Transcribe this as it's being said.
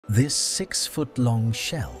This 6-foot-long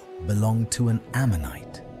shell belonged to an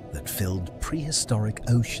ammonite that filled prehistoric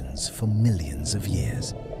oceans for millions of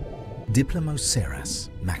years. Diplomoceras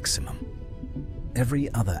maximum.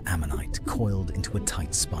 Every other ammonite coiled into a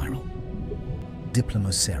tight spiral.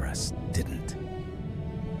 Diplomoceras didn't.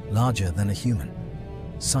 Larger than a human,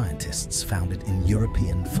 scientists found it in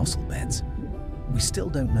European fossil beds. We still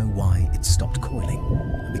don't know why it stopped coiling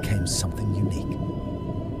and became something unique.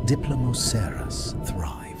 Diplomoceras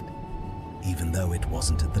thrived, even though it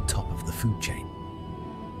wasn't at the top of the food chain.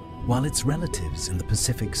 While its relatives in the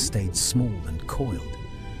Pacific stayed small and coiled,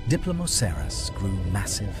 Diplomoceras grew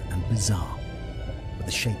massive and bizarre, but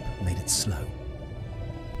the shape made it slow.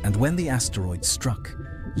 And when the asteroid struck,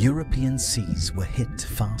 European seas were hit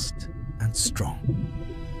fast and strong.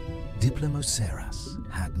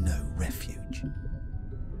 Diplomoceras had no refuge,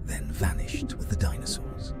 then vanished with the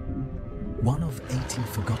dinosaurs. One of 80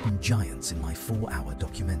 forgotten giants in my 4-hour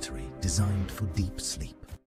documentary designed for deep sleep.